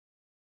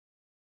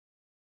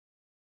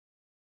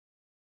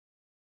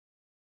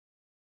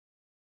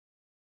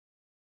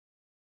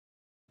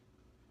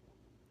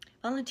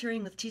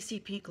Volunteering with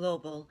TCP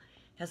Global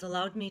has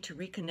allowed me to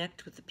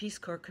reconnect with the Peace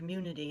Corps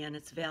community and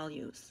its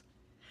values.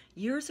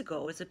 Years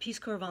ago, as a Peace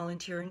Corps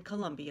volunteer in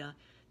Colombia,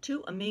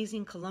 two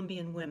amazing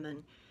Colombian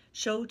women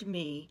showed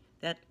me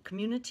that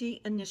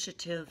community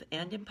initiative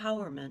and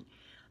empowerment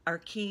are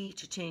key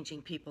to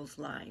changing people's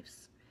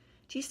lives.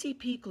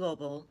 TCP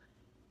Global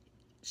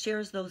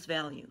shares those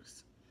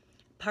values.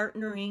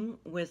 Partnering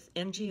with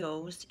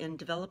NGOs in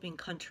developing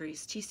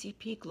countries,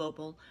 TCP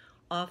Global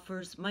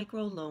offers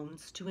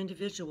microloans to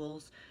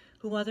individuals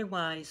who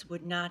otherwise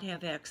would not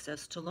have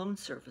access to loan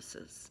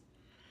services.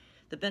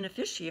 The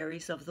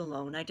beneficiaries of the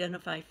loan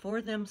identify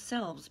for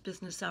themselves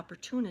business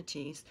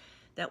opportunities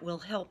that will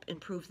help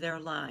improve their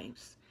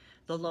lives.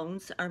 The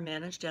loans are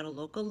managed at a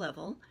local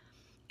level,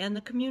 and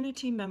the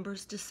community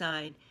members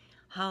decide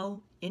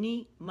how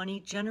any money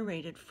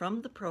generated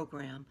from the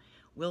program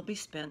will be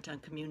spent on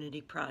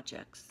community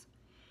projects.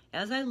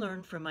 As I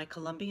learned from my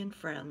Colombian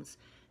friends,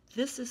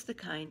 this is the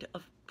kind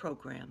of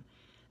program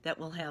that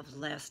will have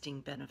lasting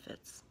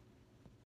benefits.